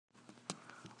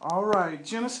All right,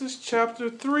 Genesis chapter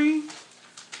 3,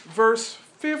 verse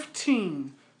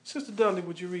 15. Sister Dudley,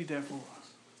 would you read that for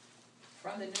us?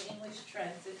 From the New English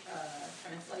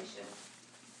translation.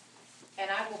 And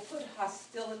I will put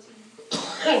hostility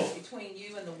between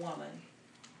you and the woman,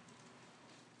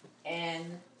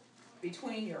 and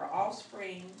between your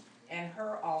offspring and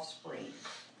her offspring.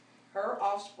 Her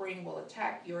offspring will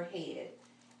attack your head,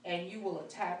 and you will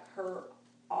attack her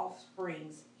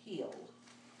offspring's heel.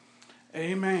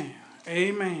 Amen.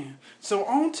 Amen. So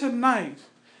on tonight,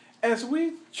 as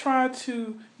we try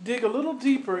to dig a little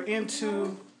deeper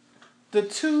into the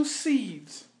two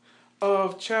seeds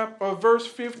of verse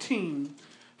 15,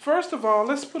 first of all,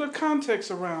 let's put a context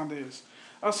around this.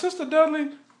 Sister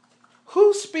Dudley,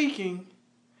 who's speaking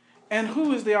and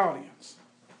who is the audience?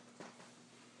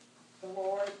 The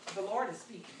Lord is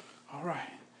speaking. All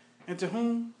right. And to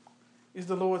whom is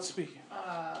the Lord speaking?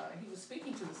 He was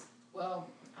speaking to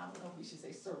I don't know if we should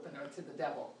say serpent or to the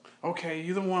devil. Okay,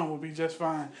 either one will be just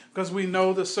fine, because we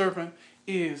know the serpent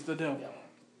is the devil.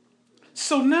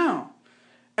 So now,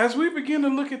 as we begin to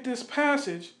look at this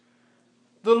passage,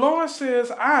 the Lord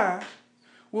says, I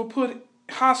will put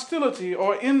hostility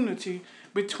or enmity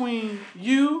between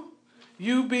you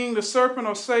being the serpent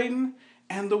or Satan,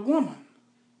 and the woman,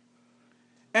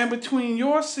 and between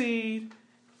your seed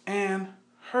and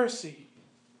her seed.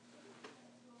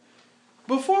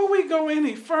 Before we go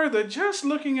any further, just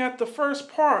looking at the first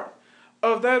part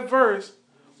of that verse,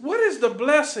 what is the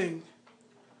blessing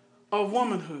of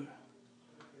womanhood?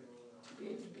 To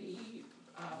be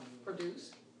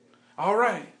produced. All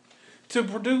right. To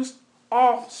produce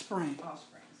offspring.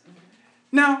 Offspring.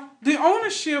 Mm-hmm. Now, the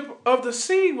ownership of the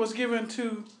seed was given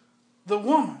to the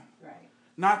woman, right,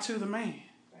 not to the man.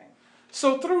 Right.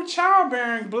 So through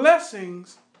childbearing,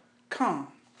 blessings come.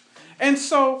 And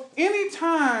so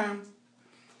anytime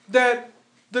that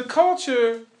the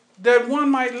culture that one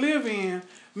might live in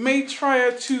may try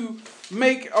to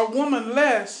make a woman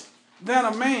less than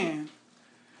a man,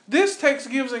 this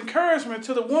text gives encouragement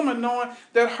to the woman, knowing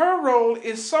that her role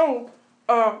is so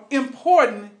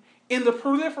important in the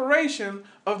proliferation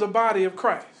of the body of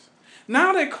Christ.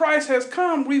 Now that Christ has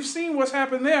come, we've seen what's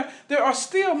happened there. There are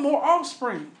still more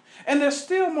offspring. And there's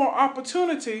still more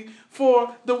opportunity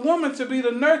for the woman to be the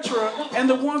nurturer and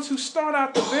the ones who start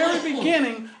out the very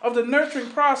beginning of the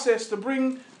nurturing process to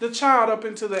bring the child up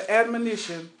into the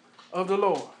admonition of the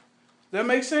Lord. That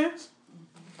make sense?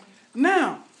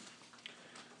 Now,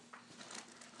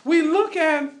 we look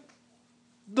at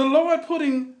the Lord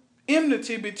putting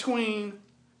enmity between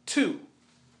two.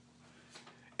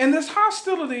 And this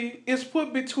hostility is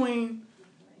put between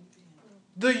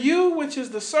the you, which is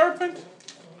the serpent,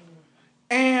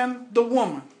 and the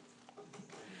woman.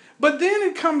 But then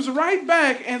it comes right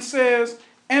back and says,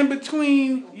 and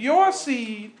between your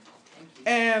seed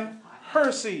and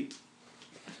her seed.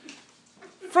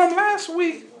 From last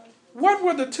week, what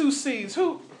were the two seeds?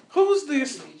 Who's the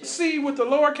seed with the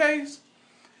lowercase?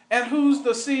 And who's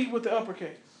the seed with the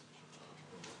uppercase?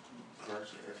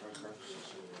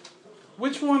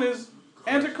 Which one is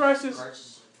Antichrist? Christ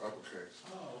is uppercase.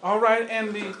 All right,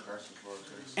 and the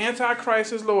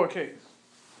Antichrist is lowercase.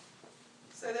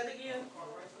 Say that again.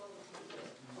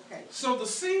 Okay. So the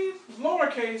seed,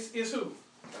 lowercase, is who?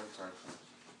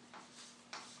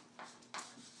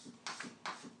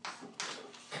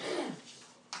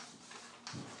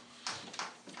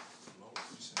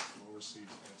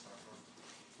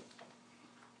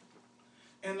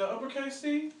 And the uppercase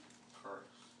seed?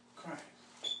 Christ.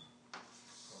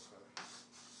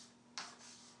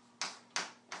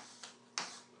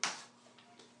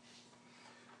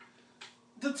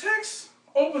 The text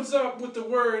opens up with the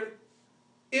word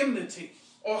enmity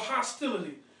or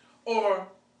hostility or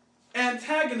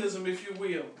antagonism, if you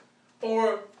will,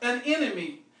 or an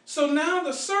enemy. So now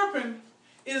the serpent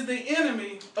is the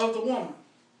enemy of the woman.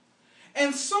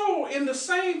 And so in the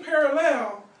same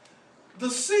parallel, the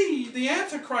seed, the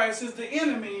Antichrist, is the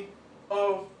enemy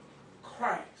of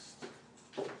Christ.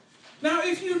 Now,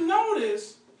 if you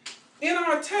notice in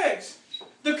our text,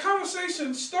 the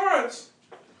conversation starts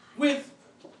with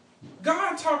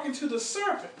God talking to the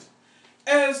serpent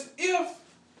as if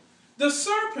the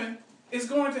serpent is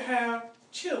going to have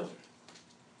children.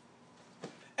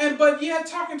 But yet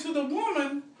talking to the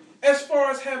woman as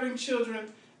far as having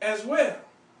children as well.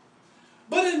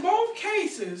 But in both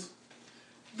cases,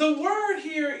 the word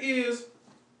here is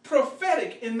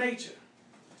prophetic in nature.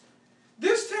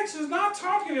 This text is not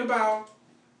talking about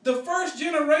the first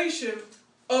generation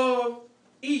of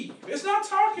Eve. It's not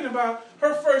talking about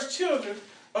her first children,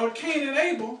 or Cain and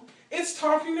Abel. It's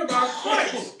talking about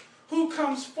Christ, who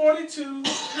comes 42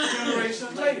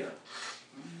 generations later.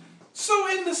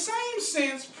 So in in the same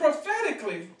sense,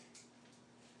 prophetically,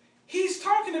 he's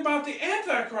talking about the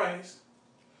Antichrist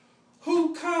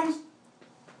who comes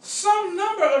some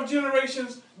number of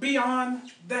generations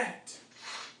beyond that.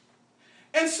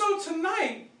 And so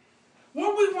tonight,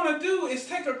 what we want to do is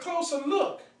take a closer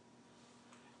look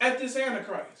at this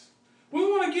Antichrist. We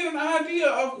want to get an idea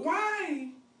of why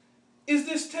is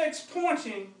this text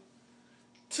pointing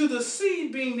to the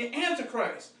seed being the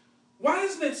Antichrist? Why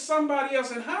isn't it somebody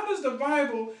else? And how does the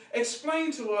Bible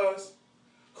explain to us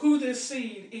who this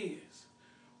seed is?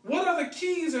 What are the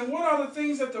keys and what are the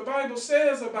things that the Bible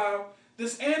says about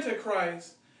this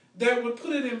Antichrist that would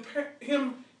put it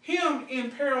in him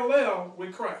in parallel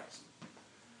with Christ?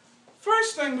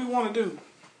 First thing we want to do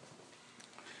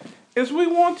is we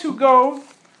want to go,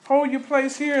 hold your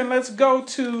place here, and let's go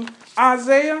to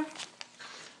Isaiah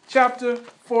chapter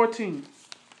 14.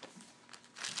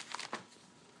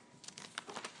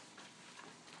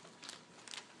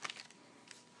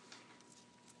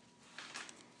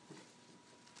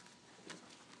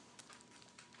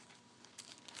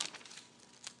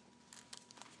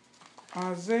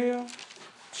 Isaiah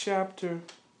chapter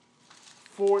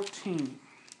 14.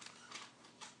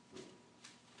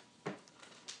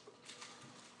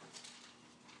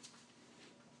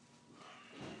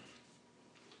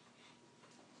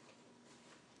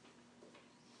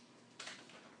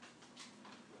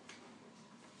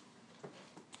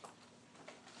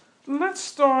 Let's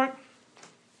start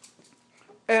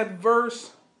at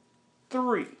verse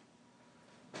 3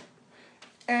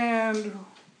 and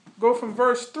go from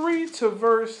verse 3 to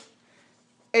verse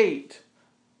 8.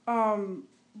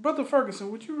 Brother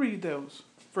Ferguson, would you read those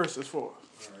verses for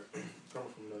us? All right. Coming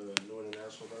from the New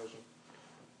International Version.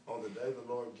 On the day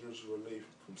the Lord gives you relief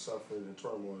from suffering and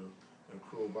turmoil and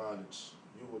cruel bondage,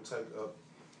 you will take up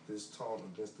this taunt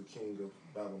against the king of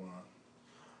Babylon.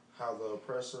 How the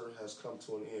oppressor has come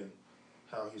to an end,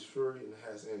 how his fury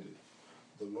has ended.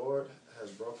 The Lord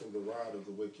has broken the rod of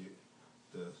the wicked,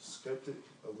 the scepter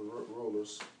of the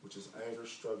rulers, which is anger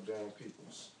struck down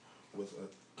peoples, with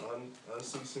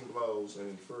unceasing blows and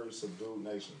in fury subdued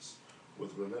nations,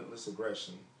 with relentless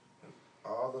aggression. And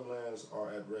all the lands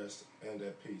are at rest and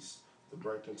at peace. They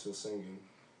break into singing.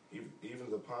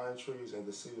 Even the pine trees and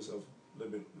the cedars of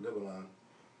Lebanon,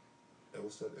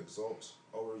 exult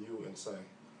over you and say.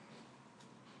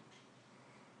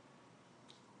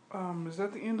 Is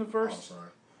that the end of verse? Oh, I'm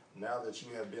sorry. Now that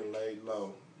you have been laid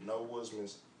low, no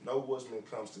woodsman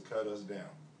comes to cut us down.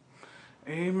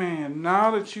 Amen.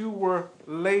 Now that you were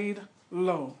laid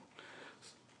low.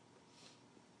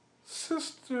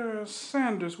 Sister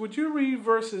Sanders, would you read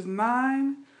verses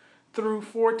 9 through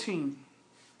 14?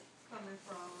 Coming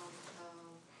from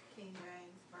King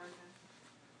James Version.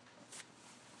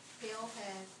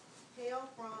 Hell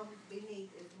from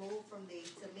beneath is moved from thee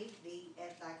to meet thee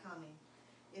at thy coming.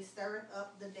 It stirreth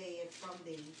up the dead from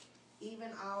thee,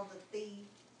 even all the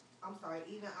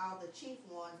chief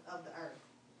ones of the earth.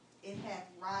 It hath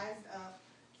rised up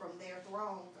from their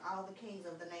thrones all the kings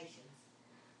of the nations.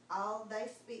 All they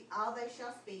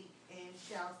shall speak and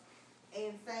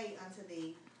say unto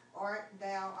thee, Art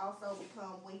thou also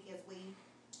become weak as we?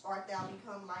 Art thou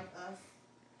become like us?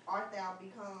 Art thou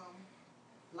become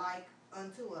like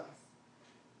unto us?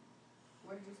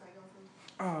 Where did you say go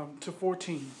to? To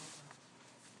 14.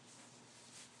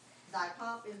 Thy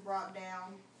pomp is brought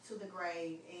down to the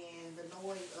grave, and the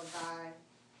noise of thy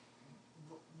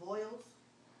boils.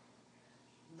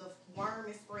 The worm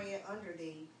is spread under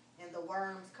thee, and the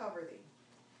worms cover thee.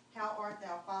 How art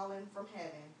thou fallen from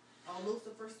heaven, O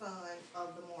Lucifer, son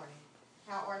of the morning?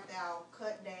 How art thou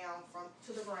cut down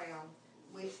to the ground,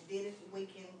 which didst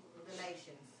weaken the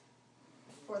nations?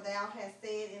 For thou hast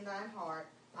said in thine heart,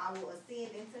 I will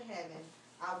ascend into heaven.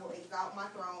 I will exalt my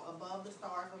throne above the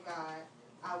stars of God.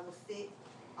 I will sit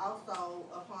also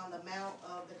upon the mount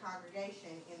of the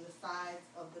congregation in the sides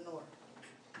of the north.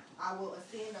 I will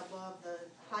ascend above the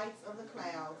heights of the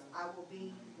clouds. I will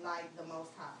be like the Most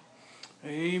High.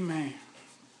 Amen.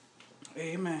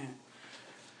 Amen.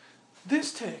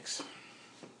 This text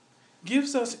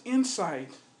gives us insight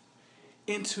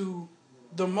into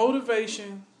the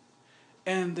motivation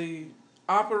and the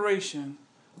operation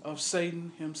of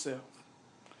Satan himself.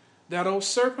 That old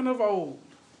serpent of old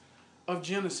of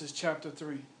Genesis chapter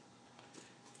 3.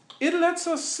 It lets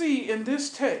us see in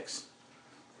this text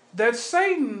that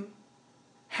Satan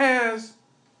has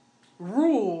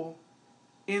rule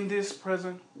in this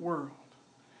present world.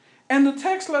 And the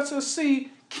text lets us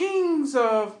see kings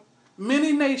of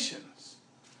many nations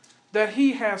that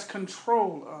he has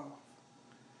control of.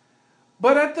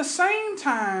 But at the same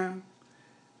time,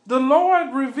 the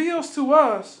Lord reveals to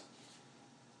us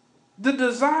the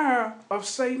desire of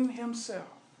Satan himself.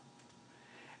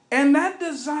 And that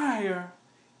desire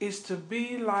is to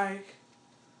be like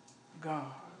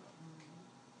God.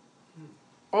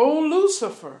 O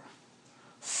Lucifer,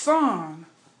 son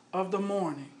of the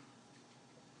morning,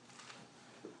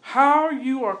 how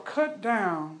you are cut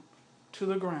down to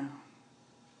the ground.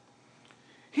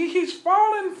 He's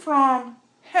fallen from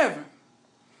heaven.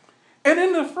 And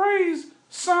in the phrase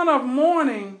son of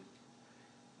morning,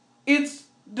 it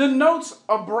denotes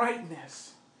a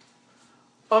brightness,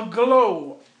 a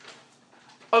glow,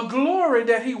 a glory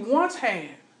that he once had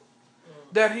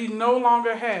that he no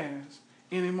longer has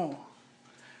anymore.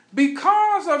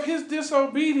 Because of his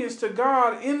disobedience to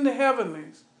God in the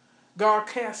heavenlies, God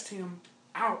cast him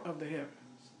out of the heavens.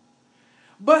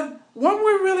 But what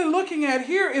we're really looking at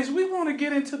here is we want to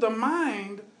get into the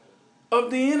mind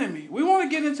of the enemy. We want to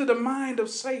get into the mind of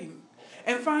Satan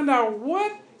and find out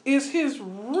what is his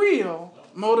real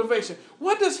motivation.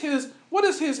 What is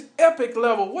his epic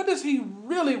level? What does he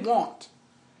really want?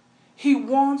 He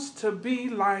wants to be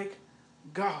like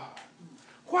God.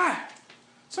 Why?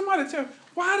 Somebody tell me,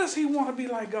 why does he want to be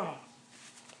like God?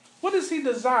 What does he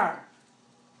desire?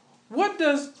 What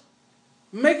does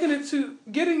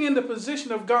getting in the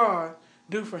position of God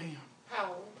do for him?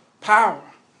 Power.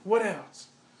 What else?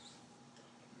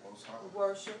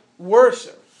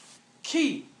 Worship.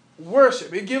 Key.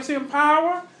 Worship. It gives him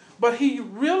power, but he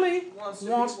really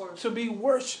wants to be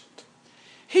worshipped.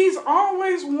 He's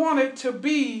always wanted to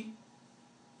be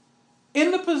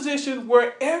in the position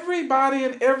where everybody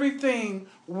and everything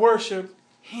worship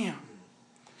him.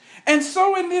 And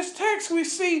so in this text we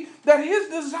see that his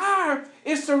desire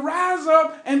is to rise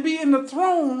up and be in the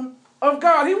throne of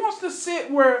God. He wants to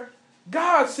sit where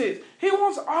God sits. He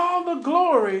wants all the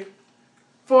glory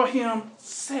for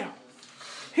himself.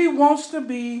 He wants to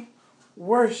be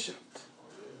worshipped.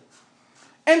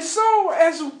 And so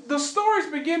as the stories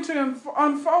begin to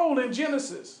unfold in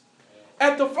Genesis,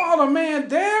 at the fall of man,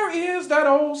 there is that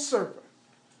old serpent,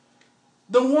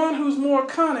 the one who's more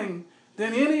cunning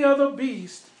than any other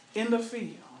beast in the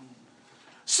field.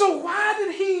 So why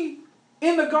did he,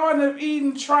 in the Garden of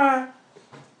Eden, try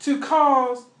to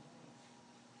cause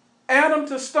Adam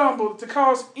to stumble, to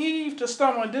cause Eve to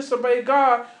stumble and disobey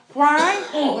God?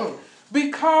 Why?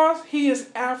 Because he is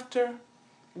after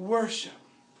worship.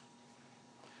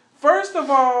 First of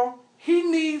all, he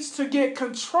needs to get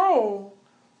control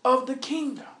of the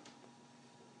kingdom.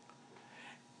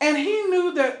 And he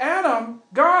knew that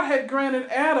God had granted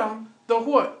Adam the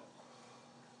what?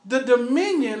 The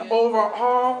dominion over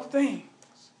all things.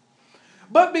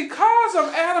 But because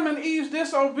of Adam and Eve's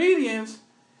disobedience,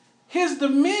 his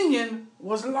dominion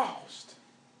was lost.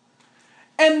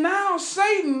 And now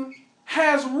Satan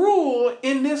has rule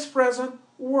in this present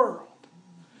world.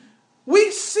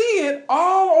 We see it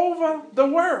all over the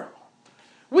world.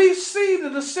 We see the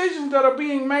decisions that are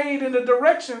being made and the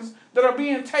directions that are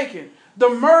being taken. The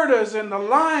murders and the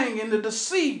lying and the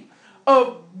deceit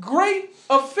of great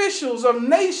officials of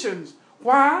nations.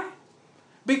 Why?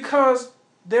 Because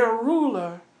their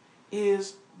ruler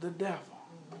is the devil.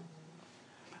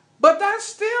 But that's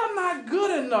still not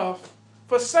good enough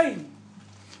for Satan,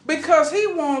 because he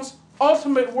wants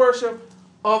ultimate worship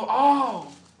of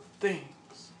all things.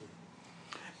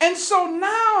 And so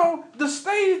now the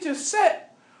stage is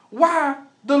set why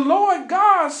the Lord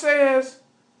God says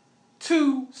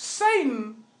to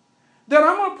Satan that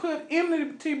I'm going to put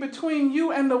enmity between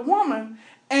you and the woman,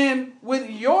 and with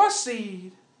your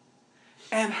seed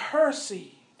and her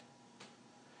seed.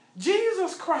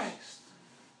 Jesus Christ,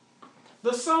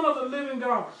 the Son of the living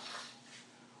God.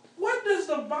 What does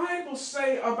the Bible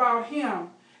say about him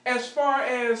as far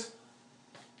as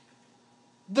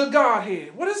the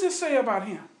Godhead? What does it say about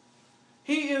him?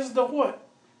 He is the what?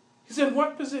 He's in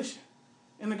what position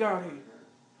in the Godhead?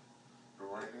 The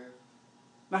right hand.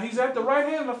 Now he's at the right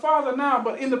hand of the Father now,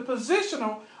 but in the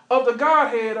positional of the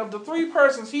Godhead, of the three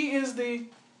persons, he is the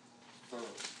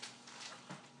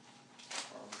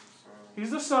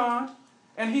He's the Son,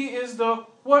 and he is the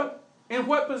what? In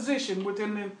what position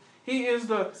within them? He is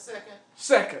the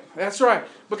second. That's right.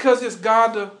 Because it's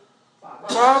God the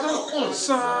Father, the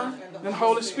Son, and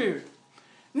Holy Spirit.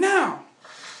 Now,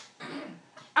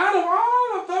 out of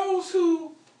all of those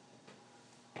who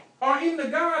are in the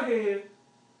Godhead,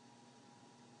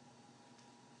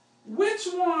 which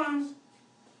ones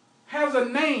has a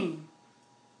name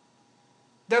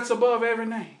that's above every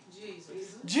name?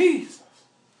 Jesus.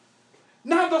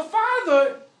 Now the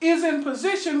Father is in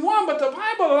position one, but the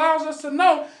Bible allows us to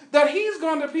know that he's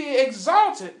going to be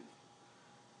exalted,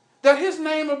 that his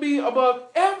name will be above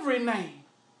every name.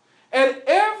 And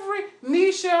every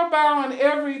knee shall bow and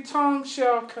every tongue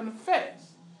shall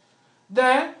confess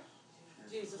that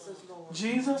Jesus is Lord.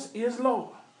 Jesus is Lord.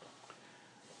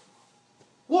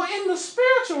 Well, in the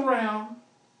spiritual realm,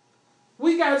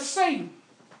 we got Satan.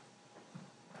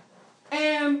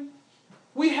 And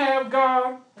we have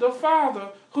God the Father,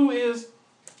 who is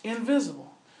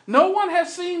invisible. No one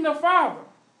has seen the Father.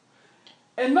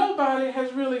 And nobody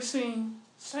has really seen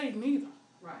Satan either.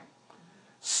 Right.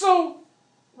 So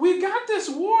we got this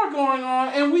war going on,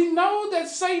 and we know that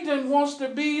Satan wants to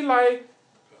be like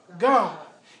God.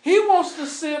 He wants to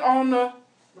sit on the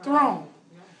throne.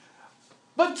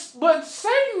 But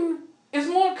Satan is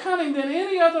more cunning than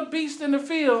any other beast in the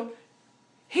field.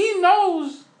 He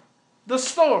knows the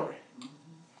story.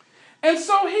 And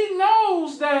so he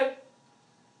knows that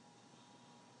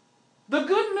the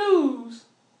good news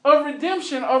of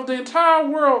redemption of the entire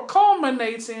world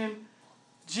culminates in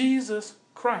Jesus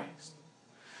Christ.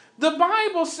 The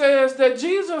Bible says that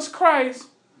Jesus Christ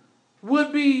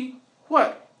would be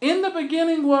what? In the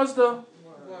beginning was the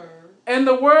Word. And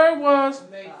the Word was,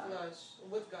 Made flesh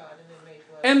with God and then made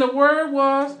flesh. and the Word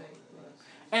was, Made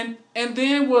flesh. and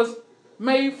then was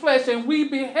made flesh, and we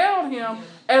beheld him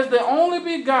as the only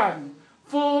begotten,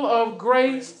 full of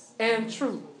grace and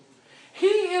truth. He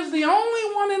is the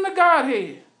only one in the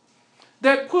Godhead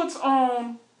that puts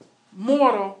on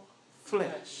mortal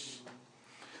flesh.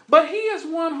 But he is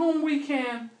one whom we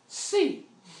can see.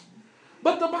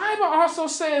 But the Bible also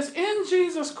says in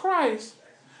Jesus Christ,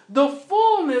 the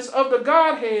fullness of the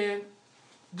Godhead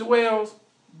dwells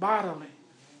bodily.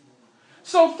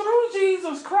 So through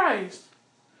Jesus Christ,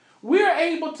 we're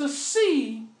able to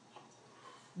see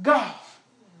God.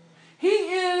 He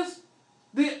is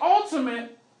the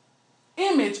ultimate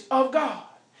image of God.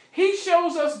 He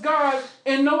shows us God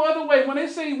in no other way. When they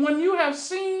say, when you have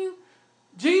seen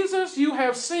Jesus, you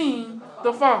have seen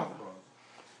the Father.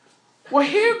 Well,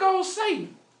 here goes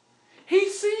Satan. He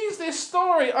sees this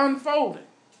story unfolding.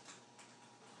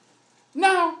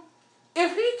 Now,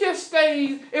 if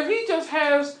he just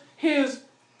has his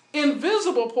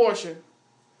invisible portion,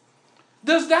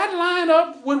 does that line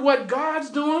up with what God's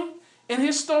doing in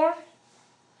his story?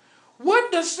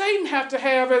 What does Satan have to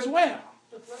have as well?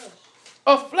 The flesh.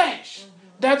 A flesh.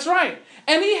 That's right.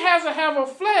 And he has to have a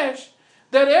flesh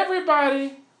that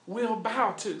everybody will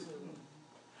bow to.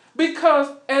 Because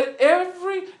at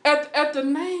the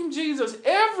name Jesus,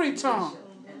 every tongue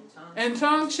and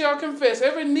tongue shall confess,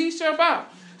 every knee shall bow.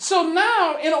 So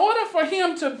now, in order for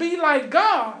him to be like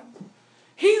God,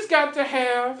 he's got to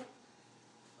have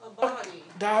A body.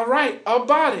 a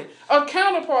body, a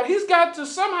counterpart. He's got to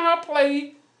somehow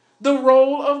play the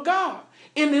role of God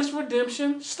in this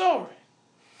redemption story.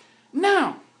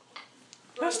 Now,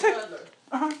 let's take... Brother,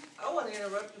 Uh-huh. I want to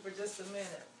interrupt you for just a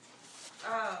minute.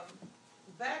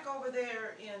 Back over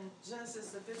there in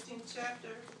Genesis, the 15th chapter,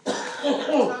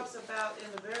 it talks about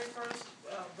in the very first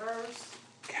verse.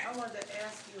 I wanted to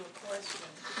ask you a question.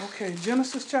 Okay,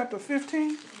 Genesis chapter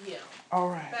 15. Yeah. All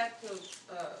right. Back to,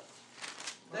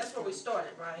 that's where we started,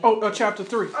 right? Oh, chapter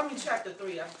 3. I mean chapter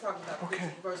 3. I'm talking about the Okay.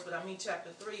 15th verse, but I mean chapter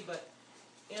 3. But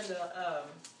in the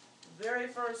very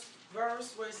first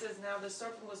verse where it says, now the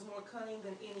serpent was more cunning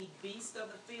than any beast of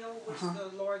the field which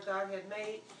the Lord God had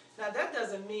made. Now that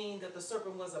doesn't mean that the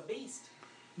serpent was a beast.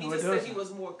 He No, it just said he doesn't.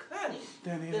 was more cunning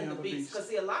Than any than the other beast. beast. Because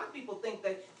see, a lot of people think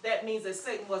that that means that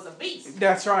Satan was a beast.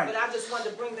 That's right. But I just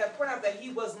wanted to bring that point out that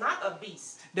he was not a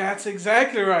beast. That's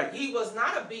exactly right. He was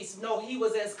not a beast. No, he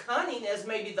was as cunning as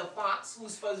maybe the fox,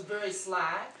 who's very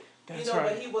sly. That's you know,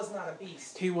 right. but he was not a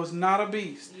beast. He was not a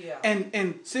beast. Yeah.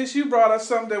 And since you brought us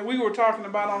something that we were talking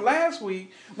about on last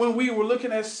week, when we were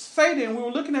looking at Satan, we were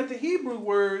looking at the Hebrew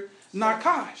word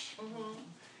nakash. Mm-hmm.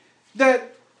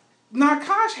 That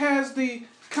nakash has the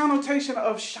connotation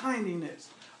of shininess,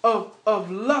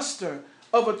 of luster,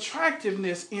 of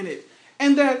attractiveness in it.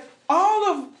 And that all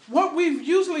of what we've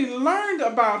usually learned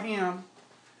about him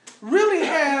really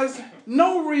has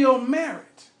no real merit.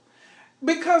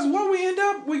 Because what we end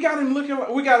up, we got him looking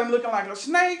like a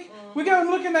snake. We got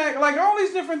him looking at like all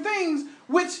these different things,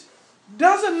 which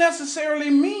doesn't necessarily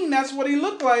mean that's what he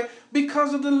looked like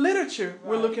because of the literature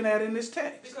we're Right. looking at in this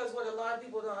text. Because what a lot of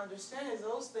people don't understand is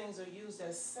those things are used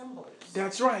as symbols.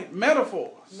 That's right,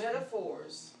 metaphors.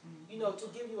 Metaphors, you know, to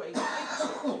give you a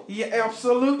picture. Yeah,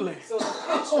 absolutely. So the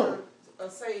picture,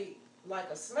 say, like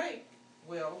a snake,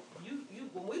 well,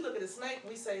 when we look at a snake,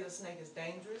 we say the snake is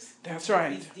dangerous. That's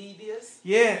right. He's devious.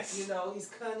 Yes, You know, he's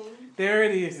cunning. there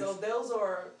it is. So those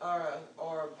are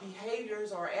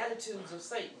behaviors or attitudes of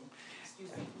Satan. Excuse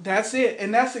me. That's it.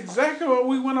 And that's exactly what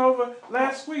we went over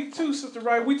last week too, Sister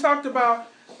Wright. We talked about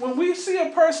when we see a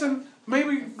person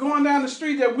maybe going down the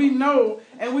street that we know,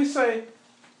 and we say,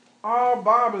 oh,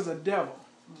 Bob is a devil.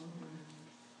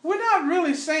 We're not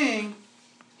really saying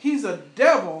he's a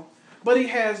devil, but he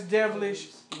has devilish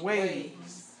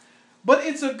ways. But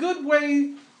it's a good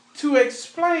way to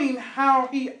explain how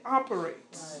he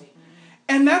operates. Right.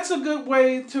 And that's a good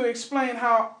way to explain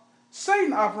how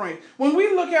Satan operates. When we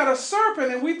look at a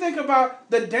serpent and we think about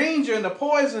the danger and the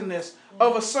poisonous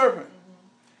of a serpent,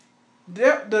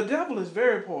 the devil is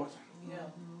very poisonous. Yeah.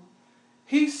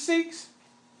 He seeks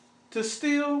to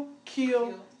steal,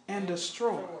 kill, and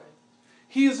destroy.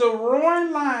 He is a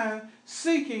roaring lion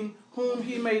seeking whom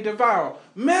he may devour.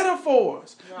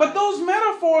 Metaphors. Right. But those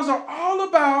metaphors are all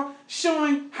about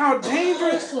showing how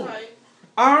dangerous Right.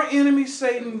 our enemy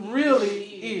Satan really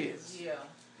is. Yeah.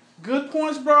 Good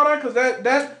points brought out, because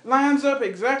that lines up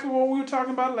exactly what we were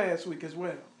talking about last week as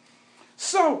well.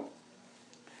 So,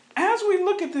 as we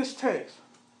look at this text,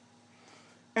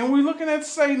 and we're looking at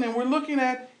Satan, and we're looking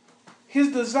at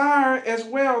his desire as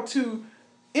well to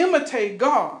imitate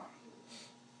God,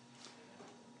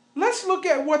 let's look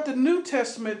at what the New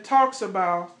Testament talks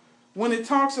about when it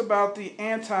talks about the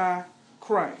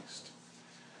Antichrist.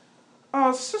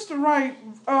 Sister Wright,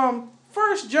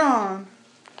 1 John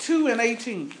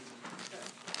 2:18.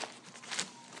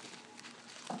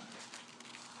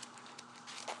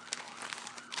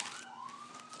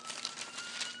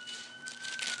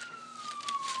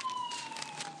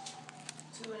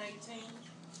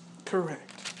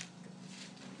 Correct.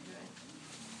 Okay.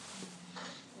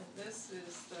 And this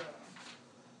is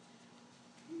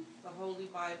the Holy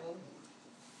Bible.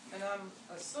 And I'm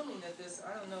assuming that this,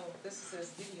 I don't know, this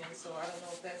says Gideon, so I don't know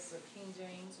if that's the King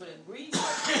James, but it reads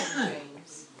like King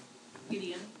James.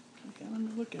 Gideon. Okay, let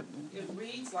me look at that. It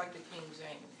reads like the King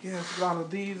James, Yeah, it's a lot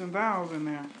of these and thous in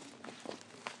there.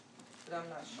 but I'm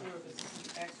not sure if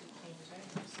it's actually King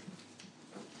James.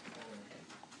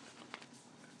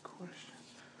 Question.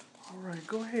 All right,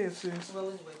 go ahead, sis. Well,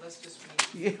 anyway, let's just read.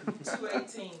 Yeah.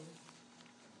 2:18.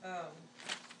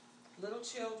 Little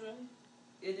children,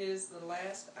 it is the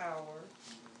last hour,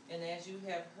 and as you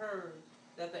have heard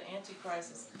that the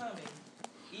Antichrist is coming,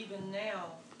 even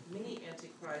now many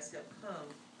Antichrists have come,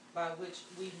 by which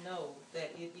we know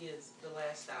that it is the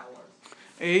last hour.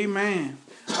 Amen.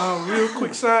 Real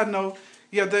quick side note.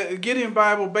 Yeah, the Gideon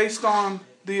Bible, based on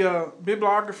the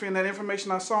bibliography and that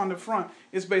information I saw in the front,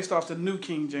 is based off the New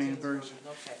King James Version.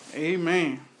 Okay.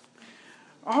 Amen.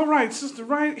 All right, Sister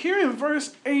Wright, here in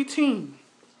verse 18,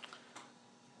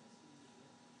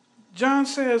 John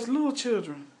says, little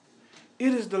children,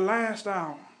 it is the last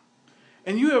hour,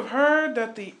 and you have heard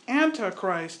that the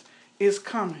Antichrist is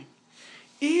coming.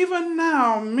 Even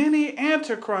now many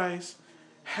Antichrists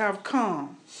have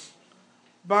come,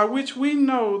 by which we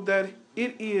know that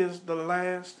it is the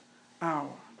last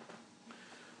hour.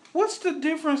 What's the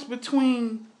difference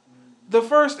between the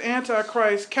first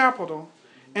Antichrist, capital,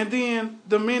 and then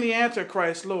the many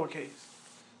Antichrists, lowercase?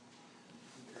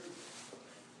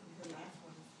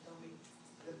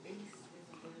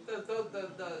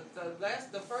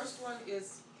 The first one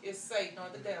is Satan or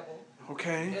the devil,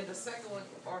 Okay. and the second one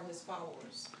are his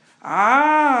followers.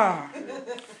 Ah,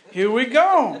 here we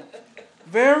go.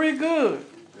 Very good.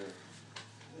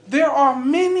 There are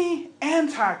many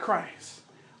Antichrists,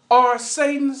 or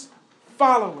Satan's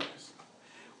followers.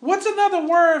 What's another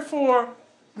word for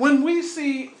when we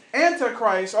see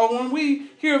Antichrist, or when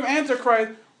we hear of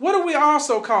Antichrist, what do we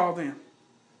also call them?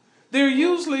 They're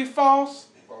usually false,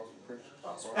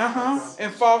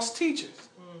 and false teachers.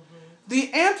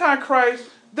 The Antichrist,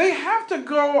 they have to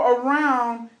go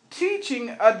around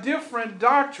teaching a different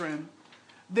doctrine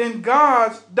than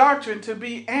God's doctrine to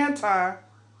be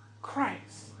anti-Christ.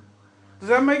 Does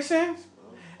that make sense?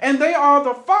 And they are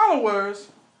the followers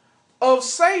of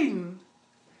Satan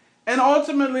and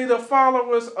ultimately the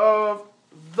followers of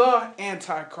the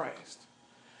Antichrist.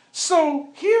 So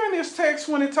here in this text,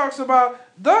 when it talks about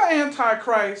the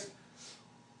Antichrist,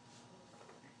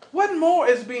 what more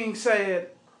is being said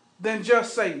than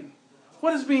just Satan?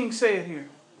 What is being said here?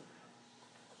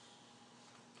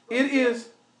 It is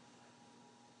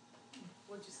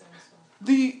What'd you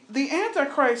say, the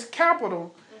Antichrist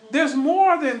capital. There's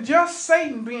more than just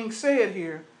Satan being said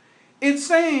here. It's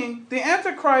saying the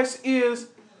Antichrist is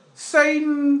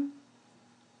Satan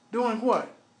doing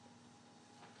what?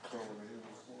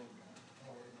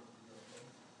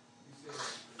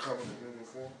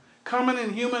 Coming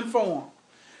in human form.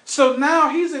 So now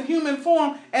he's in human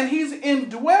form and he's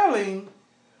indwelling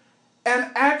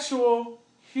an actual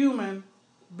human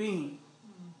being.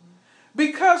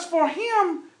 Because for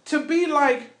him to be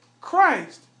like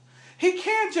Christ, he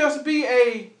can't just be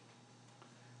a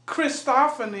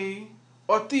Christophany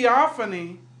or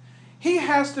theophany, he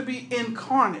has to be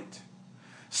incarnate.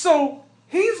 So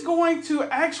he's going to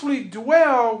actually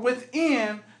dwell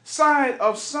within side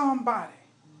of somebody.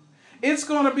 It's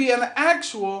going to be an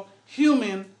actual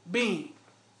human being.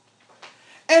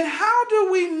 And how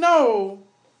do we know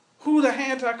who the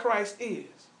Antichrist is?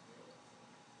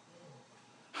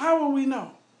 How will we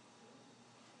know?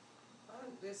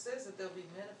 It says that they'll be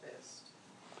manifest.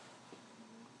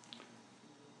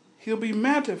 He'll be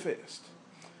manifest.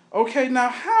 Okay, now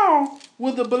how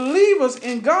will the believers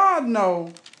in God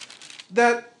know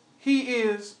that he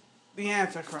is the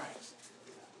Antichrist?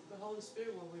 The Holy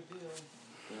Spirit will reveal.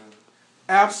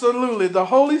 Absolutely. The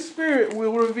Holy Spirit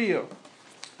will reveal.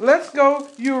 Let's go.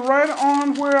 You're right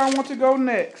on where I want to go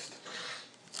next.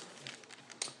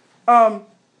 1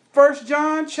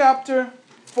 John chapter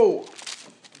 4.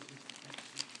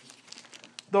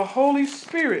 The Holy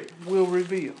Spirit will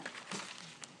reveal.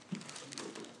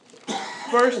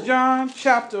 1 John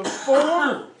chapter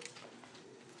 4.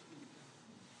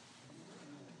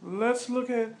 Let's look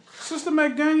at Sister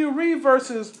McDaniel. Read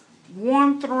verses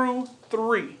 1 through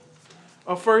 3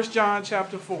 of 1 John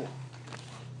chapter 4.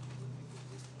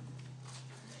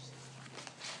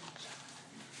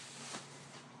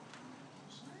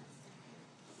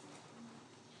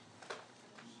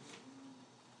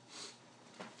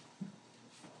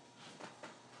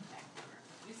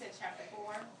 You said chapter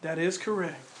 4? That is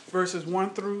correct. Verses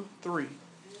 1 through 3. New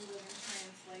Living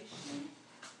Translation,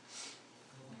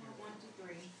 1 to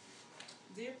 3.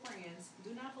 Dear friends,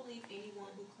 do not believe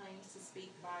anyone who claims to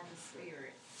speak by the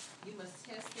Spirit. You must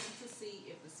test them to see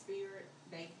if the Spirit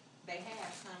they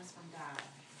have comes from God.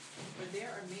 For there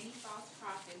are many false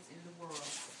prophets in the world.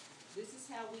 This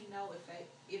is how we know if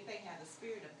they have the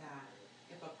Spirit of God.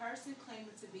 If a person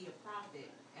claiming to be a prophet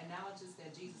acknowledges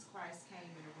that Jesus Christ came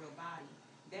in a real body,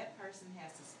 that person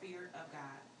has the Spirit of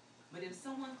God. But if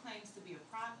someone claims to be a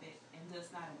prophet and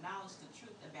does not acknowledge the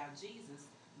truth about Jesus,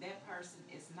 that person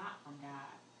is not from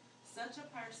God. Such a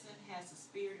person has the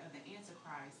spirit of the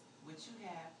Antichrist, which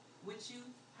you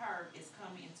heard is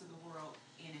coming into the world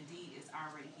and indeed is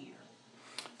already here.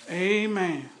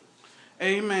 Amen.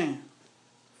 Amen.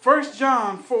 1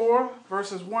 John 4,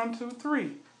 verses 1 to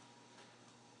 3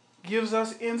 gives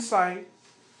us insight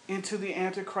into the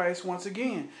Antichrist once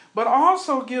again, but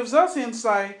also gives us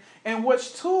insight in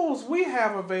which tools we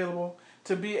have available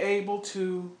to be able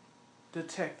to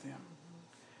detect them.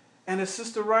 And as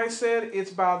Sister Wright said,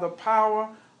 it's by the power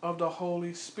of the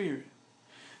Holy Spirit.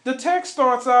 The text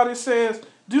starts out, it says,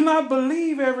 do not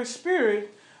believe every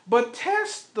spirit, but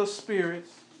test the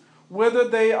spirits, whether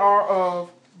they are of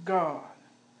God.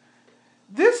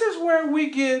 This is where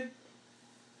we get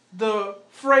the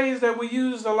phrase that we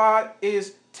use a lot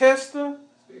is test the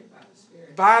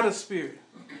spirit by the Spirit.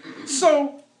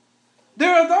 So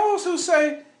there are those who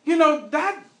say,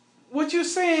 that what you're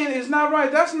saying is not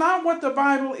right. That's not what the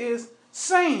Bible is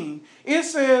saying. It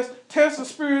says test the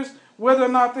spirits whether or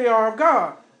not they are of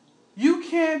God. You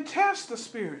can't test the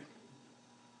Spirit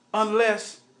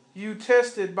unless you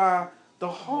test it by the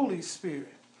Holy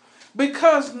Spirit.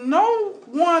 Because no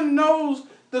one knows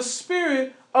the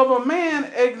spirit of a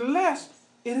man unless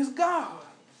it is God.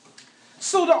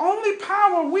 So the only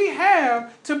power we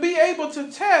have to be able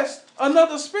to test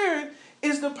another spirit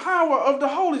is the power of the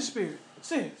Holy Spirit.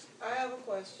 Sis. I have a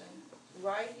question.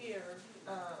 Right here,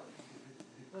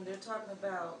 when they're talking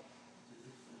about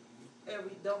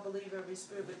don't believe every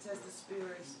spirit, but test the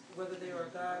spirits, whether they are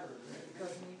God,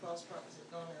 because many false prophets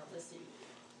have gone out. Let's see.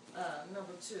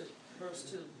 Number 2, verse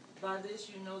 2. By this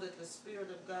you know that the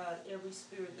Spirit of God, every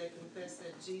spirit that confesses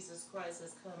that Jesus Christ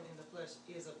has come in the flesh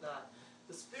is of God.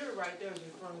 The spirit right there is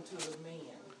referring to a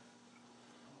man.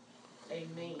 A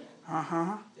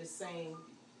man. It's saying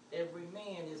every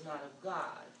man is not of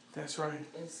God. That's right.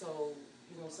 And so,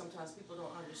 sometimes people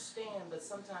don't understand, but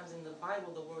sometimes in the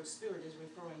Bible, the word spirit is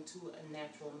referring to a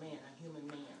natural man, a human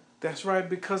man. That's right,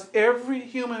 because every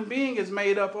human being is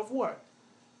made up of what?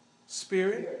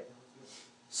 Spirit,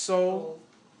 soul,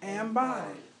 and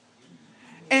body.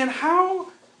 And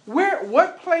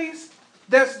what place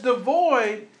that's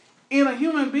devoid in a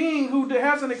human being who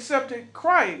hasn't accepted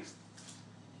Christ,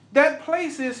 that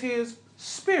place is his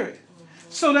spirit.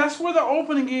 So that's where the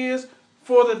opening is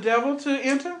for the devil to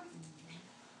enter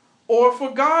or for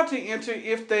God to enter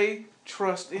if they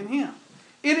trust in him.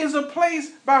 It is a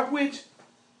place by which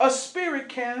a spirit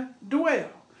can dwell.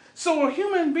 So a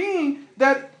human being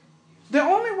that the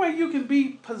only way you can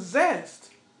be possessed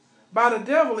by the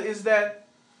devil is that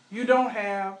you don't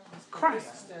have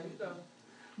Christ.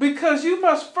 Because you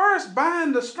must first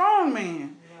bind the strong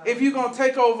man if you're going to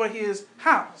take over his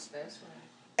house. That's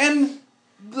right. And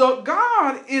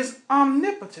God is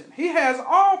omnipotent. He has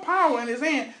all power in his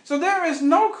hand. So there is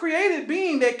no created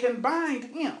being that can bind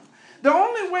him. The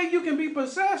only way you can be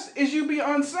possessed is you be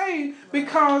unsaved,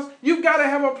 because you've got to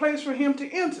have a place for him to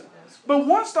enter. But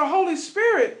once the Holy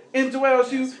Spirit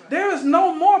indwells you, there is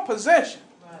no more possession.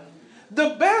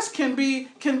 The best can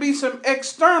be some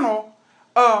external,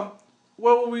 what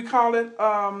would we call it?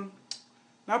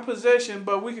 Not possession,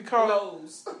 but we could call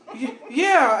Blows. it.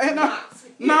 Yeah, and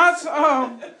knots.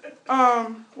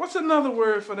 What's another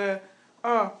word for that?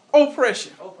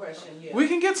 Oppression. Oppression, yeah. We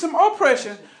can get some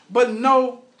oppression, but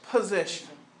no possession.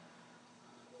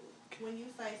 When you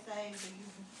say saved, do you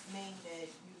mean that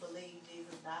you believe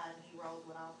Jesus died and he rose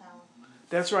with all power?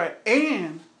 That's right.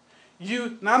 And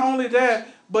you, not only that,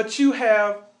 but you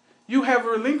have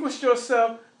relinquished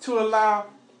yourself to allow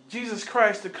Jesus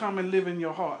Christ to come and live in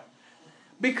your heart.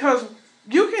 Because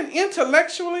you can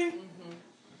intellectually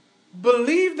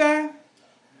believe that,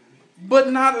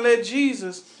 but not let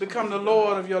Jesus become the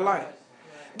Lord of your life.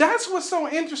 That's what's so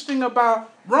interesting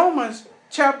about Romans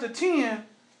chapter 10,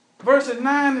 verses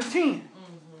 9 and 10.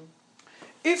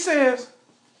 It says,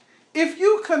 if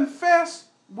you confess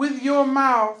with your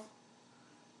mouth,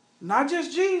 not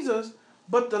just Jesus,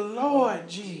 but the Lord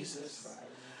Jesus.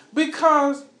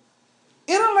 Because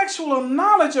intellectual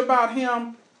knowledge about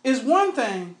him is one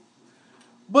thing,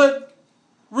 but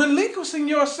relinquishing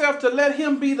yourself to let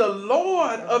him be the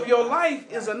Lord of your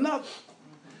life is another.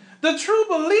 The true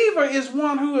believer is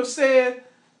one who has said,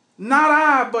 not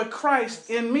I, but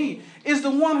Christ in me. Is the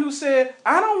one who said,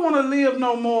 I don't want to live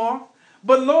no more,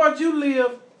 but Lord, you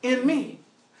live in me.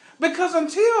 Because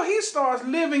until he starts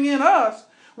living in us,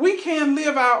 we can't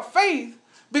live out faith,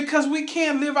 because we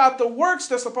can't live out the works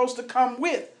that's supposed to come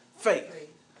with faith.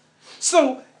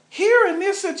 So here in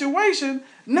this situation,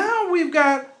 now we've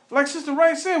got, like Sister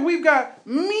Wright said, we've got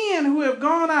men who have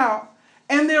gone out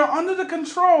and they're under the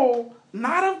control,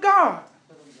 not of God,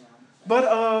 but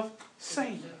of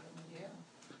Satan.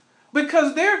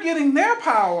 Because they're getting their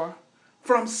power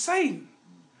from Satan,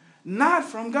 not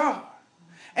from God.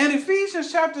 And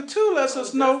Ephesians chapter 2 lets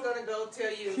us know. I was going to go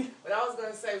tell you, but I was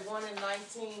going to say 1 and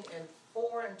 19 and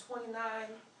 4 and 29.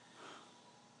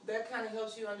 That kind of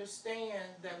helps you understand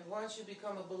that once you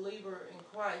become a believer in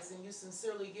Christ and you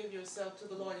sincerely give yourself to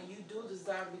the Lord and you do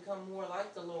desire to become more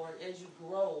like the Lord as you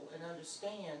grow and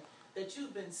understand that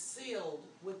you've been sealed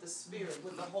with the Spirit,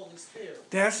 with the Holy Spirit.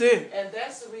 That's it. And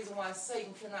that's the reason why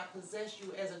Satan cannot possess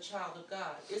you as a child of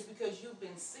God. It's because you've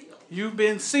been sealed. You've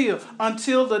been sealed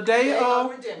until the day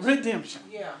of redemption.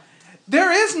 Yeah.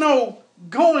 There is no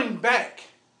going back.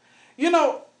 You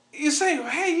know, you say,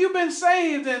 hey, you've been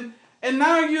saved and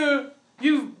now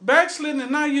you've backslidden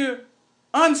and now you're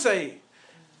unsaved.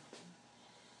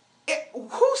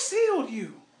 Who sealed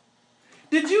you?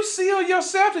 Did you seal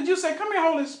yourself? Did you say, come here,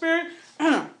 Holy Spirit?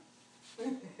 Now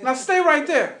stay right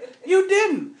there. You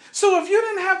didn't. So if you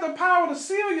didn't have the power to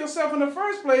seal yourself in the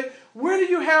first place, where do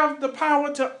you have the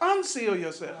power to unseal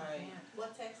yourself? Right.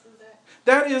 What text is that?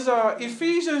 That is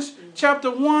Ephesians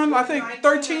chapter 1, I think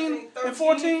 13 and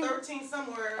 14. 13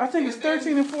 somewhere. I think it's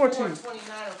 13 and 14. 4 and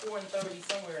 29 or 4 and 30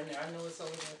 somewhere in there. I know it's over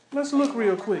there. Let's look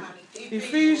real quick.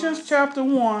 Ephesians chapter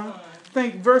 1, I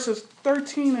think verses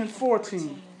 13 and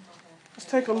 14. Let's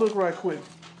take a look right quick.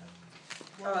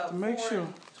 Make 4 sure.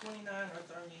 and 29 or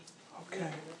 30.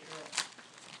 Okay.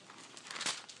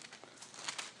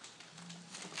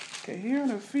 Okay, here in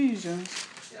Ephesians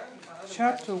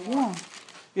chapter 1.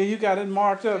 Yeah, you got it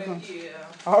marked up. Huh? Yeah.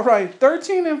 All right,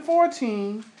 13 and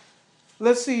 14.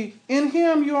 Let's see. In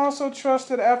him you also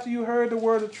trusted after you heard the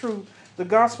word of truth, the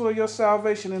gospel of your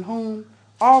salvation, in whom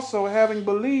also, having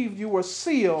believed, you were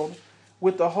sealed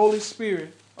with the Holy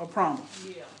Spirit of promise,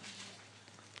 Yeah.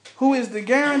 who is the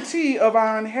guarantee of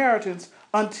our inheritance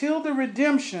until the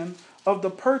redemption of the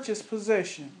purchased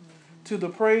possession, to the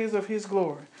praise of his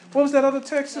glory. What was that other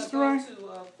text, Sister Now Ray? go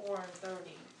to 4 and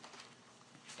 30.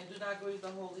 And do not grieve the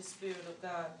Holy Spirit of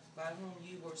God, by whom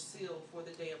you were sealed for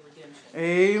the day of redemption.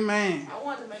 Amen. I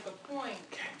wanted to make a point.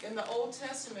 In the Old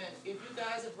Testament, if you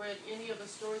guys have read any of the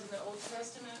stories in the Old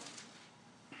Testament,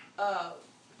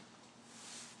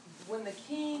 when the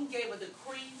king gave a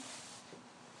decree,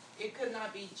 it could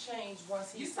not be changed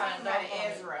once he signed off on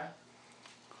it.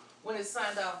 When it's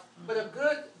signed off. But a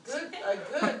good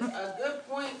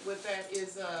point with that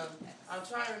is, I'm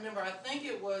trying to remember, I think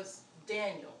it was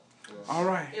Daniel. All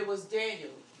right. It was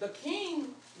Daniel. The king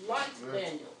liked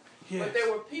Daniel. Yes. But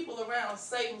there were people around,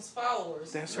 Satan's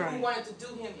followers, That's who right. wanted to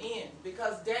do him in,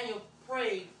 because Daniel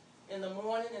prayed in the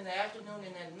morning, in the afternoon,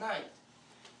 and at night.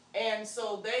 And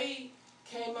so they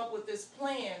came up with this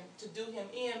plan to do him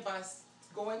in by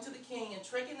going to the king and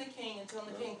tricking the king and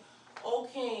telling the king, "Oh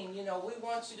king, you know, we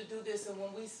want you to do this, and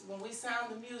when we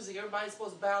sound the music, everybody's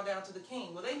supposed to bow down to the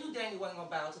king." Well, they knew Daniel wasn't going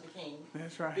to bow to the king.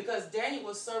 That's right. Because Daniel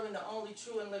was serving the only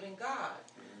true and living God.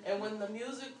 And when the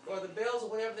music or the bells or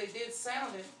whatever they did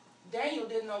sounded, Daniel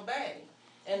didn't obey.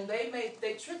 And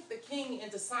they tricked the king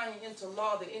into signing into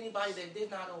law that anybody that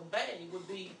did not obey would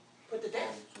be put to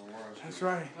death. That's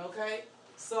right. Okay?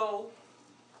 So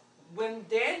when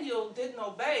Daniel didn't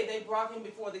obey, they brought him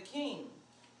before the king.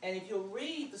 And if you'll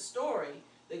read the story,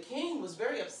 the king was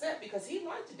very upset because he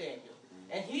liked Daniel.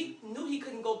 And he knew he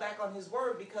couldn't go back on his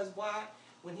word because why?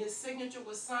 When his signature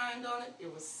was signed on it,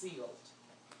 it was sealed.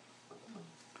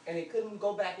 And it couldn't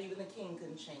go back, even the king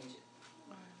couldn't change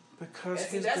it. Because and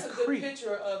see, his that's decree. a good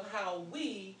picture of how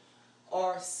we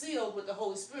are sealed with the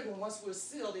Holy Spirit. And once we're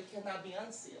sealed, it cannot be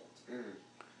unsealed.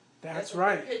 That's a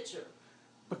right. good picture.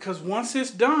 Because once it's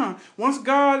done, once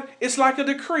God, it's like a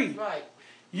decree. Right.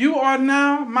 You are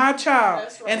now my child.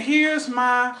 That's right. And here's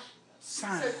my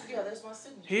sign. Yeah, that's my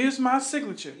signature. Here's my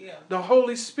signature. Yeah. The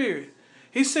Holy Spirit.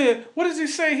 He said, what does he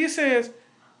say? He says,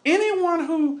 anyone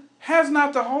who has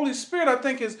not the Holy Spirit, I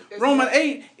think is Romans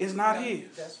 8, is not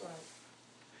his. That's right.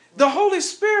 The Holy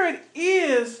Spirit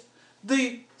is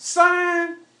the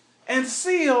sign and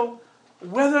seal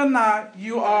whether or not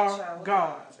you are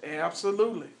God's.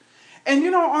 Absolutely. And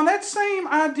you know, on that same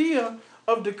idea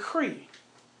of decree,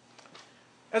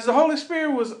 as the Holy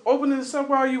Spirit was opening this up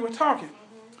while you were talking,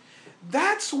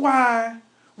 that's why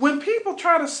when people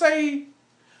try to say,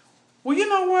 well, you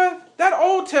know what? That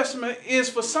Old Testament is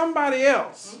for somebody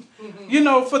else. You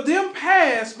know, for them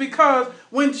past, because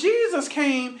when Jesus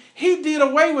came, he did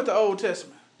away with the Old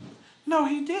Testament. No,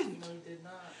 he didn't. No, he did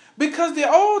not. Because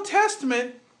the Old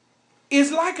Testament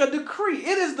is like a decree.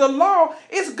 It is the law.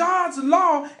 It's God's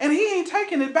law, and he ain't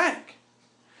taking it back.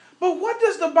 But what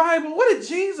does the Bible, what did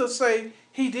Jesus say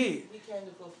he did? He came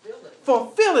to fulfill it.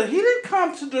 Fulfill it. He didn't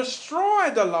come to destroy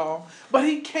the law, but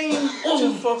he came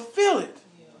to fulfill it.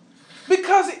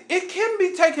 Because it can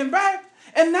be taken back,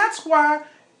 and that's why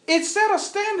it set a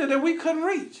standard that we couldn't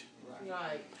reach.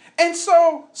 Right. And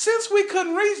so, since we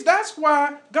couldn't reach, that's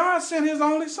why God sent his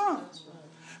only son.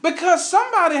 Because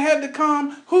somebody had to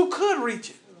come who could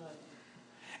reach it.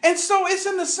 And so it's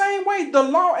in the same way, the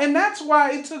law, and that's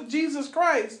why it took Jesus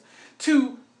Christ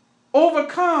to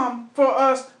overcome for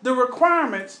us the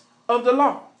requirements of the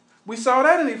law. We saw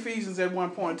that in Ephesians at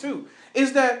one point too,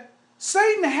 is that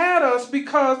Satan had us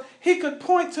because he could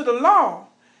point to the law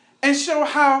and show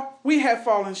how we had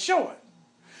fallen short.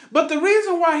 But the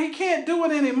reason why he can't do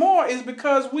it anymore is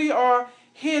because we are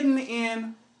hidden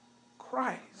in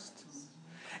Christ.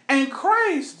 And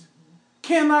Christ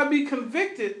cannot be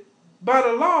convicted by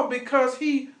the law because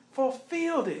he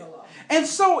fulfilled it. And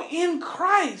so in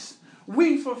Christ,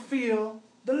 we fulfill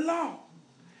the law.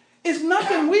 It's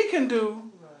nothing we can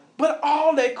do, but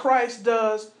all that Christ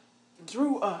does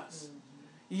through us.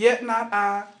 Yet not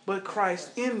I, but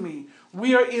Christ in me.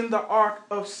 We are in the ark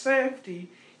of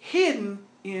safety, hidden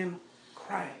in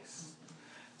Christ.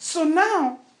 So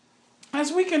now,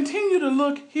 as we continue to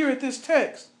look here at this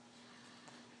text,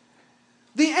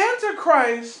 the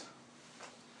Antichrist,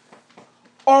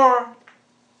 or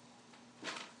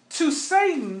to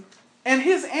Satan and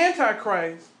his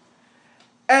Antichrist,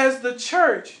 as the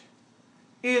church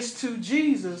is to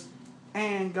Jesus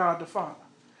and God the Father.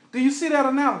 Do you see that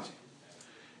analogy?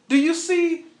 Do you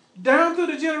see down through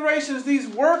the generations these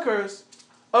workers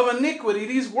of iniquity,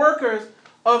 these workers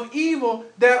of evil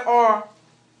that are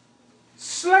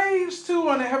slaves to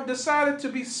and have decided to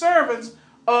be servants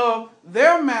of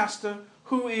their master,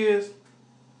 who is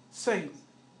Satan?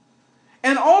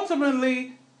 And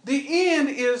ultimately, the end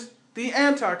is the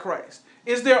Antichrist,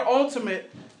 is their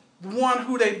ultimate one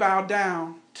who they bow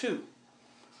down to.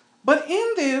 But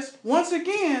in this, once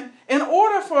again, in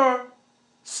order for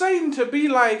Satan to be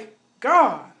like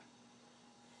God,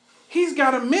 he's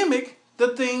got to mimic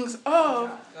the things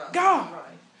of God.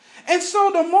 And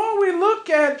so the more we look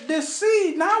at this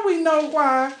seed, now we know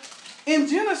why in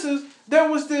Genesis there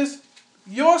was this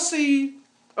your seed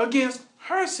against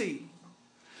her seed.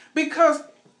 Because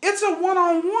it's a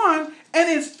one-on-one, and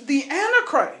it's the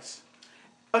Antichrist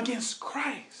against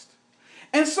Christ.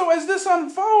 And so as this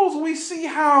unfolds, we see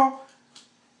how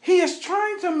he is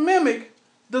trying to mimic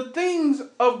the things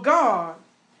of God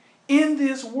in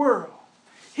this world.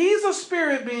 He's a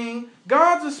spirit being.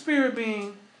 God's a spirit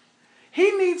being.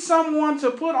 He needs someone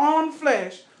to put on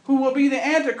flesh who will be the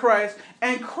Antichrist.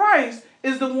 And Christ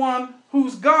is the one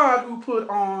who's God who put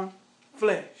on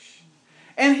flesh.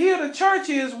 And here the church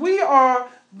is, we are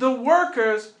the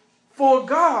workers for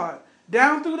God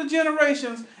down through the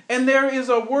generations. And there is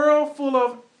a world full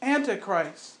of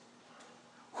Antichrists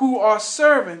who are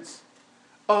servants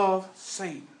of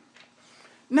Satan.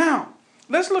 Now,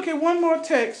 let's look at one more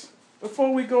text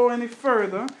before we go any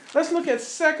further. Let's look at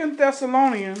 2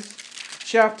 Thessalonians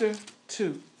chapter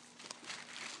 2.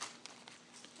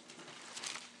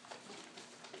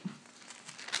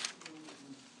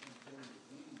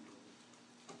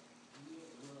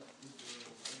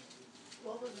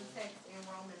 What was the text in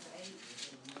Romans 8?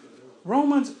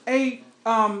 Romans 8,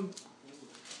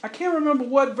 I can't remember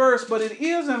what verse, but it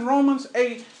is in Romans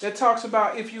 8 that talks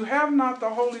about if you have not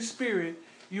the Holy Spirit,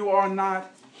 you are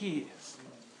not His.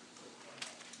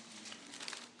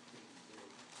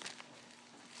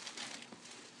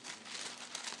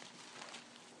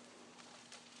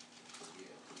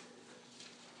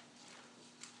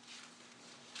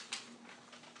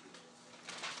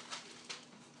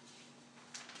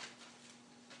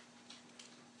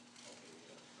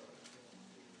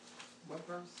 What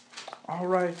verse? All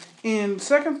right. In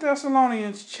 2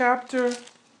 Thessalonians chapter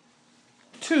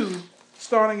 2,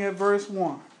 starting at verse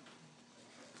 1.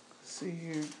 Let's see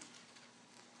here. Just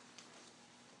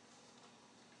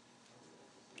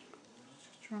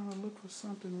trying to look for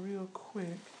something real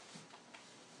quick.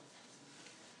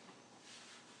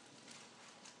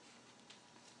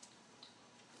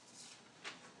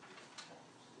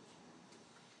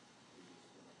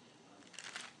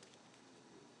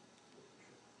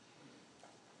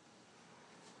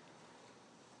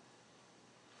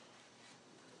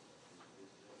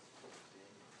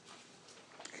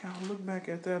 I'll look back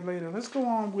at that later. Let's go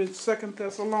on with 2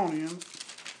 Thessalonians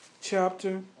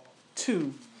chapter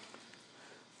 2.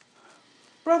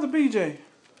 Brother BJ,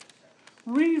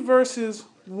 read verses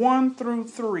 1 through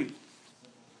 3.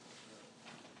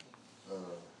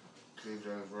 King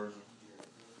James Version.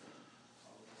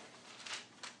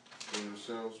 For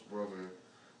yourselves, brethren,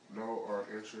 know our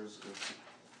interest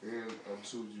in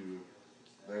unto you,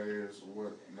 that is,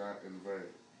 what not in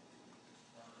vain.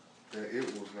 That it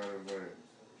was not in vain.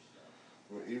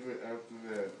 But even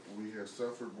after that we had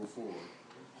suffered before,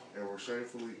 and were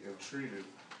shamefully entreated,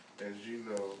 as you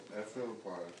know, at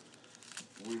Philippi,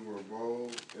 we were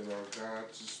bold in our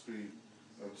God to speak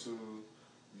unto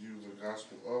you the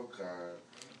gospel of God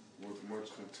with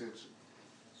much contention.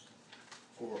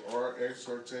 For our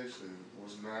exhortation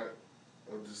was not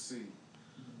of deceit,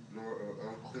 nor of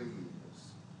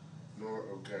uncleanness, nor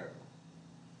of guile.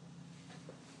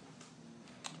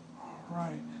 All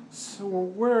right. So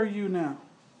where are you now?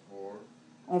 4.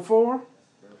 On 4?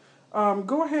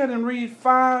 Go ahead and read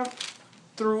 5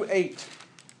 through 8.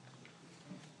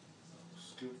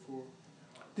 Skip 4.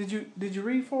 Did you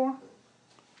read 4?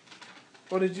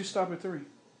 Or did you stop at 3?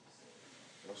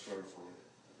 I started 4.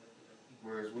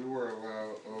 Whereas we were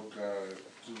allowed of God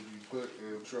to be put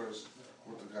in trust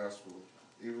with the gospel,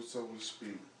 even so we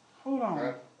speak. Hold on.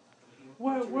 Not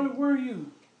Where are you?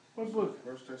 What book?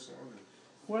 First Thessalonians.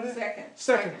 What is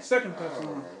Second. Second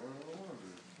Thessalonians.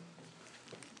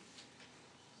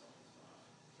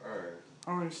 Alright.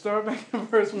 All right, start back in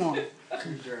verse 1.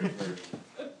 King James Version.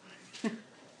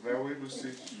 Now we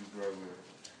beseech you, brethren,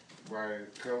 by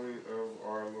coming of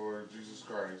our Lord Jesus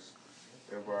Christ,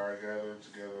 and by our gathering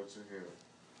together to Him.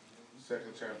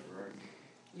 Second chapter, right?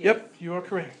 Yep, you are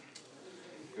correct.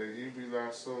 That ye be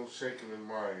not so shaken in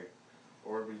mind,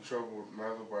 or be troubled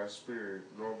neither by spirit,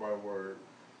 nor by word,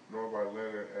 nor by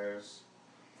letter as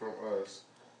from us,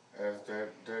 as that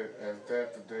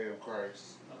the day of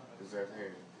Christ is at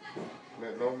hand.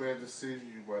 Let no man deceive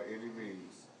you by any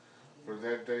means, for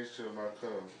that day shall not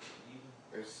come,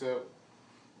 except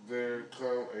there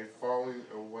come a falling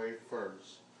away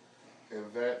first, and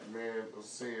that man of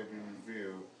sin be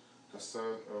revealed, the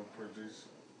son of perdition.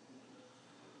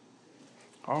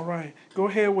 All right, go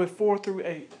ahead with 4 through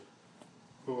 8.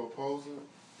 Who opposeth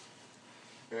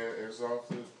and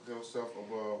exalteth himself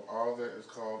above all that is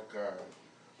called God,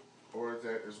 or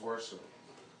that is worshipped,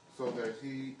 so that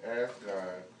he, as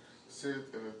God,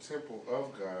 sitteth in the temple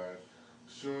of God,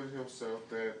 shewing himself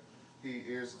that he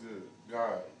is good,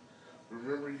 God.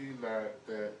 Remember ye not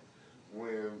that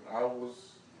when I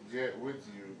was yet with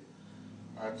you,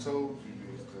 I told you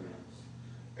these things,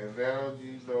 and now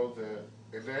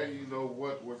ye know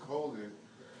what withholdeth,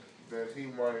 that he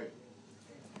might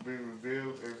be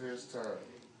revealed in his time.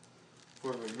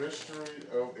 For the mystery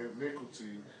of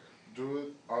iniquity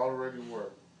doeth already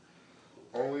work.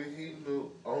 Only he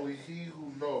who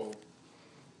know,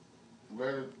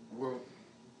 let it will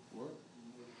what?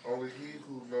 Only he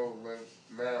who know let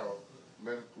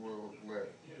it will let,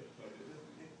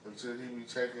 until he be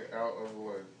taken out of the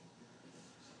way.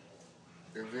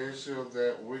 And then shall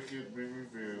that wicked be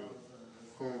revealed,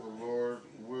 whom the Lord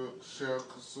shall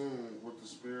consume with the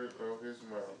spirit of his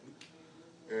mouth,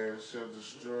 and shall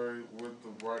destroy with the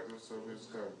brightness of his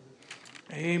coming.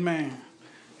 Amen.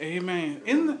 Amen.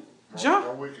 In the My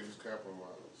John, wicked is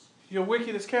capitalized. your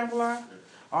wicked is capitalized?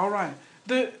 All right.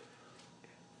 The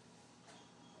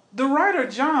writer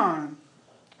John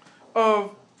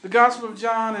of the Gospel of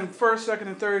John and 1st, 2nd,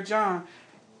 and 3rd John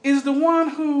is the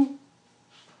one who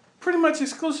pretty much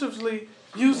exclusively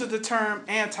uses the term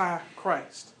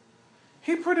Antichrist.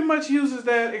 He pretty much uses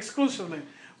that exclusively.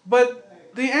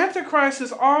 But the Antichrist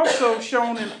is also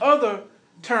shown in other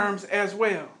terms as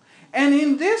well. And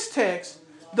in this text,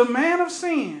 the man of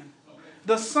sin,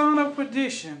 the son of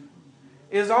perdition,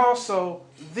 is also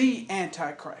the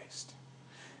Antichrist.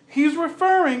 He's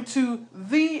referring to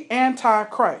the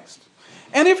Antichrist.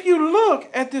 And if you look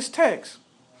at this text,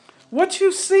 what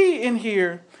you see in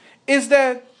here is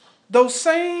that those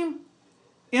same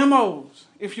MOs,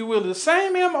 if you will, the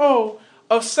same MO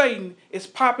of Satan is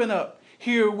popping up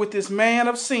here with this man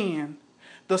of sin,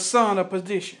 the son of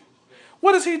perdition.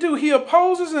 What does he do? He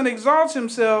opposes and exalts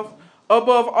himself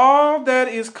above all that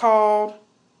is called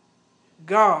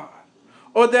God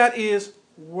or that is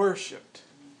worshipped.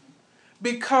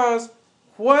 Because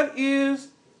what is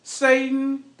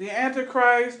Satan, the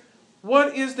Antichrist,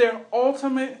 what is their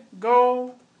ultimate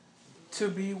goal? To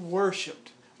be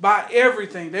worshipped by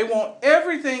everything. They want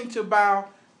everything to bow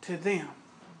to them.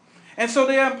 And so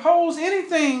they impose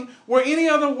anything where any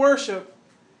other worship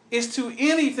is to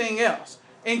anything else,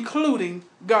 including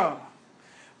God.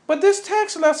 But this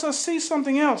text lets us see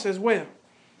something else as well.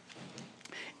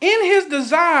 In his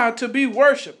desire to be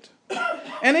worshipped,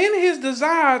 and in his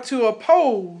desire to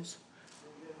oppose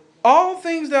all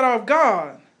things that are of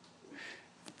God,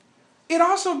 it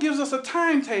also gives us a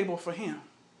timetable for him.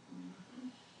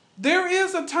 There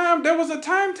was a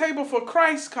timetable for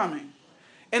Christ coming,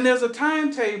 and there's a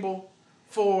timetable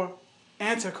for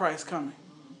Antichrist coming.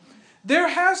 There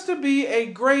has to be a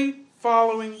great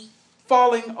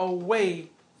falling away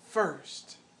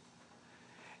first.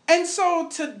 And so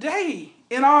today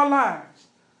in our lives,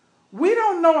 we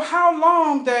don't know how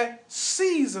long that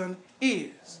season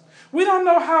is. We don't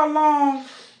know how long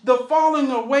the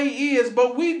falling away is,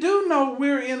 but we do know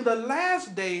we're in the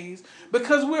last days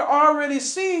because we're already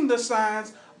seeing the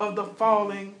signs of the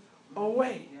falling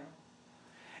away.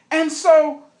 And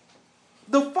so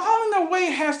the falling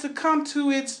away has to come to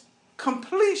its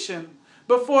completion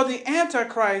before the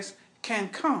Antichrist can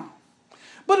come.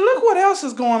 But look what else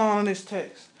is going on in this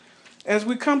text as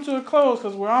we come to a close,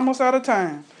 because we're almost out of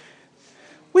time.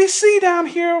 We see down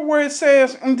here where it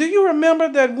says, and do you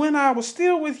remember that when I was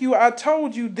still with you, I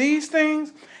told you these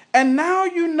things? And now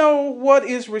you know what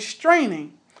is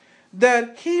restraining,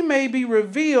 that he may be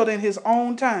revealed in his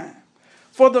own time.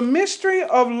 For the mystery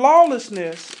of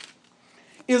lawlessness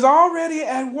is already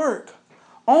at work.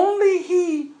 Only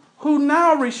he who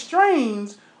now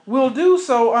restrains will do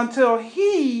so until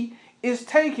he is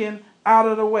taken out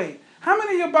of the way. How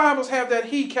many of your Bibles have that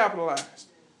he capitalized?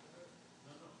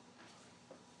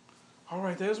 All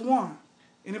right, there's one.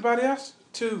 Anybody else?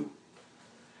 Two.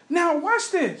 Now, watch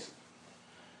this.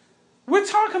 We're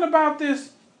talking about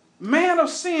this man of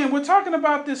sin. We're talking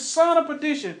about this son of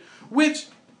perdition, which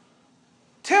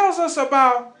tells us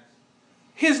about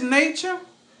his nature.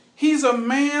 He's a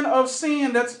man of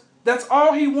sin. That's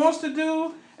all he wants to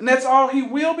do, and that's all he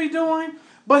will be doing.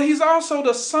 But he's also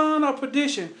the son of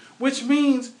perdition, which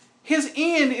means his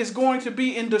end is going to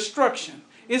be in destruction.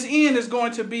 His end is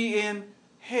going to be in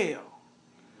hell.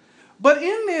 But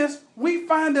in this, we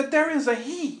find that there is a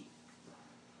he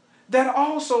that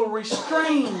also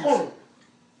restrains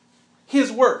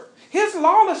his work. His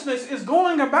lawlessness is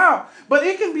going about, but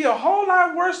it can be a whole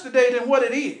lot worse today than what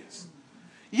it is.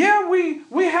 Yeah, we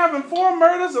having 4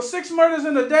 murders or 6 murders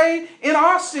in a day in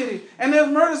our city, and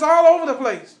there's murders all over the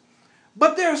place.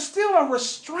 But there's still a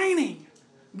restraining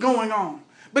going on,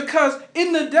 because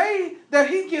in the day that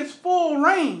he gets full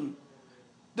reign,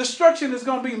 destruction is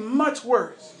going to be much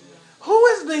worse. Who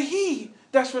is the he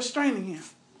that's restraining him?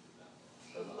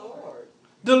 The Lord.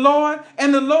 The Lord,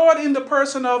 and the Lord in the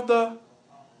person of the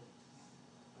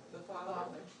Father.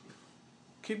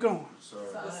 Keep going.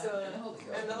 The Son.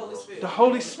 And the Holy Spirit. The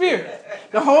Holy Spirit.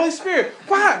 The Holy Spirit.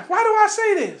 Why? Why do I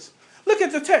say this? Look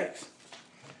at the text.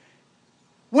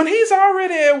 When he's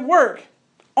already at work,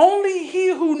 only he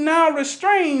who now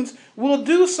restrains will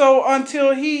do so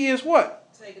until he is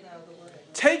what? Taken out of the way.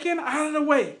 Taken out of the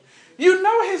way. You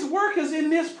know his work is in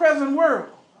this present world.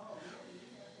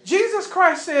 Jesus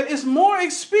Christ said, it's more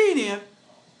expedient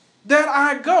that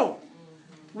I go.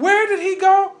 Where did he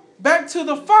go? Back to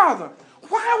the Father.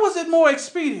 Why was it more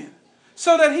expedient?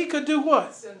 so that he could do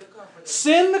what? Send the comforter.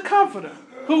 Send the Comforter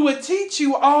who would teach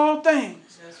you all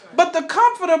things. That's right. But the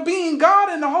Comforter, being God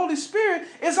and the Holy Spirit,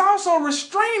 is also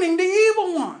restraining the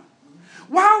evil one.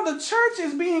 While the church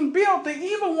is being built, the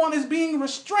evil one is being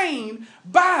restrained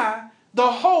by the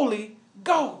Holy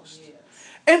Ghost. Yes.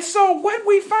 And so what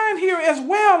we find here as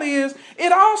well is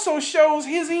it also shows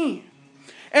his end.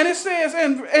 And it says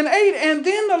in 8, and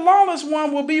then the lawless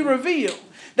one will be revealed.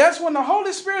 That's when the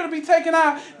Holy Spirit will be taken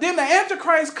out. Then the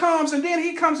Antichrist comes, and then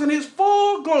he comes in his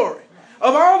full glory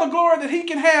of all the glory that he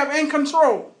can have and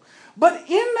control. But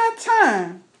in that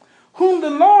time, whom the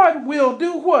Lord will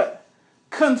do what?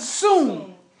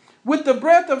 Consume with the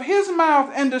breath of his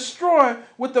mouth and destroy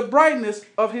with the brightness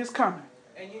of his coming.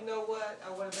 And you know what?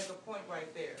 I want to make a point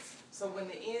right there. So when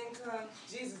the end comes,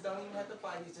 Jesus don't even have to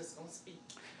fight. He's just going to speak.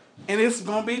 And it's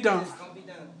going to be done. It's going to be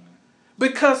done.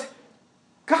 Because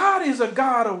God is a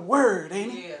God of word,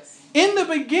 ain't he? Yes. In the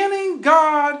beginning,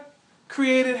 God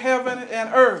created heaven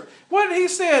and earth. What did he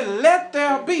say? Let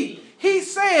there be. He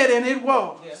said, and it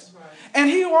was. That's right. And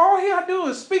all he had to do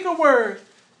is speak a word.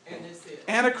 And that's it.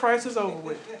 Antichrist is over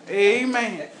with.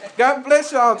 Amen. God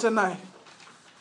bless y'all tonight.